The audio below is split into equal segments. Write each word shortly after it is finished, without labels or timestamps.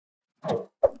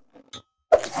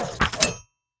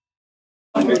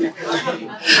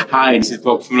Hi, this is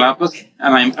Bob from LARP,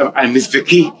 and I'm with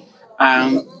Vicky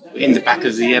in the back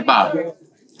of the bar.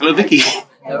 Hello, Vicky.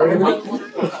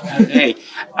 Hey,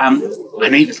 I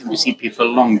know you've been to CP for a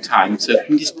long time, so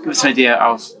can you just give us an idea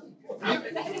of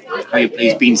how your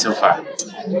play's been so far?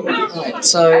 Right,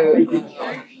 so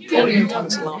probably been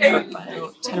coming to LARP for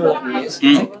about 10 or 11 years, I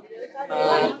think.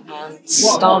 And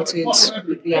started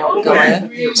with the Outguyer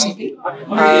here at CP,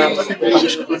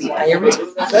 published by the Arid,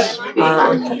 and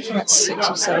probably for about 6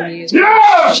 or 7 years,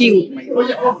 Shield Maiden,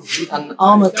 an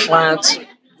armour-clad,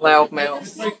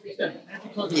 loudmouth,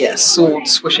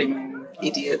 sword-swishing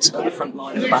idiot at the front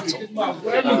line of the battle,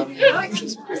 which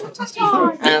is fantastic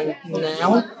fun. And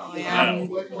now I am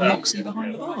Moxie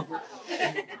behind the bar.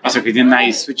 That's okay, then now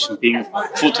you switch from being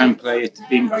full-time player to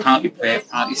being partly player,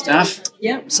 partly staff?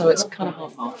 Yeah, so it's kind of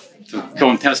half-half. So go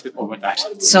on, tell us a bit more about that.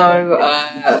 So,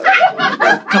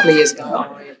 a couple of years ago,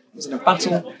 I was in a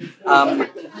battle,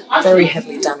 very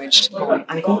heavily damaged my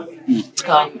ankle,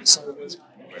 so it was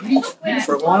off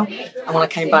for a while, and when I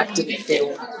came back, didn't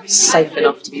feel safe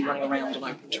enough to be running around on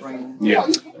open terrain,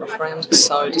 rough ground,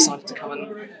 so decided to come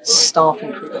and staff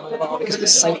and crew behind the bar because it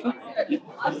was safer.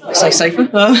 I say safer.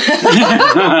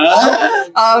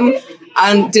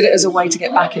 And did it as a way to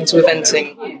get back into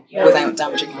eventing without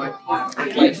damaging my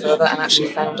ankle any further, and actually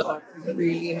found that I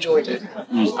really enjoyed it.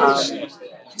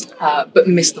 But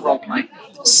missed the role play,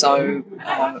 so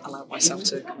allowed myself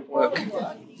to kind of work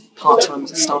part-time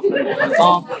as a staff member behind the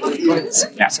bar, with clients,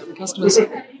 serving customers,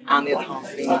 and the other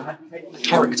half being a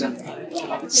character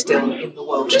still in the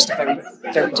world, just a very,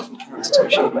 very different character to a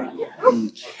show.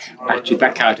 Actually,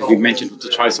 that character you mentioned to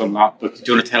try on LARP, but do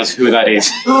you want to tell us who that is?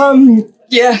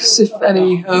 Yes, if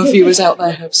any viewers out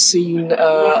there have seen,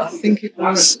 I think it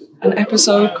was an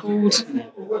episode called,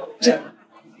 was it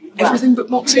Everything But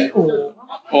Moxie, or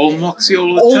All Moxie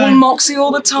all the time? All Moxie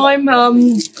all the time.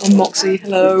 I'm Moxie,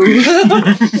 hello.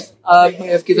 May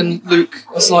have given Luke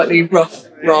a slightly rough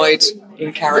ride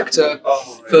in character,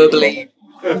 verbally.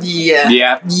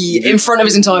 Yeah. In front of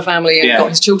his entire family, and got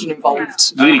his children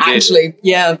involved. Really actually,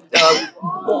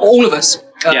 all of us.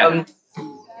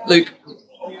 Luke,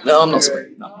 no, I'm not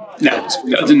sorry. No,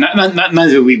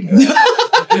 neither we.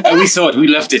 We saw it, we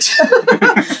loved it.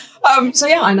 So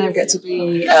I now get to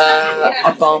be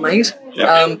a barmaid,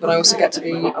 but I also get to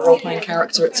be a role-playing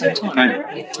character at the same time.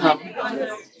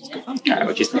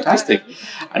 Which is fantastic.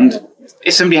 And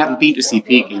if somebody hadn't been to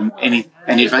CP again, any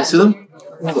advice for them?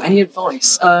 Ooh, any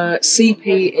advice?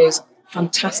 CP is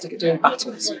fantastic at doing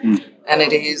battles, and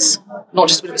it is not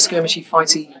just a bit of a skirmishy,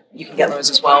 fighty. You can get those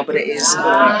as well, but it is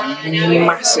a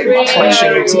massive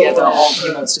clashing together of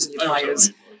your monsters and your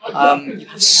players. You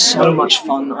have so much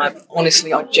fun. I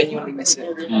genuinely miss it.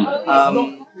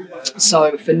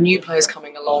 So for new players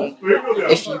coming along,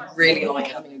 if you really like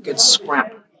having a good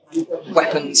scrap,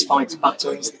 weapons, fights,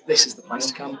 battles, this is the place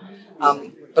to come.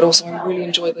 But also I really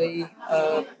enjoy the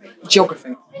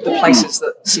geography, the places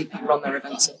that CP run their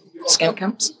events at, scout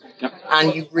camps.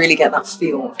 And you really get that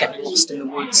feel of getting lost in the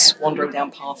woods, wandering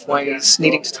down pathways,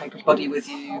 needing to take a buddy with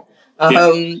you.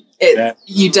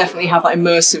 You definitely have that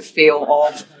immersive feel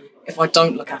of, if I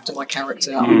don't look after my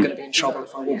character, I'm going to be in trouble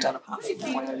if I walk down a path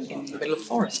on my own in the middle of the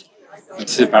forest.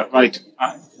 That's about right.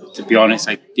 To be honest,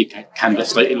 I think I kind of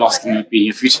slightly lost in being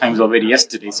a few times already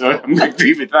yesterday, so I'm going to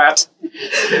agree with that.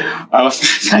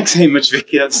 Thanks very much,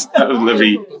 Vicky. That was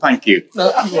lovely. Thank you.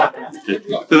 You're welcome.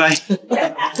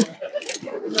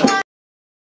 Bye-bye.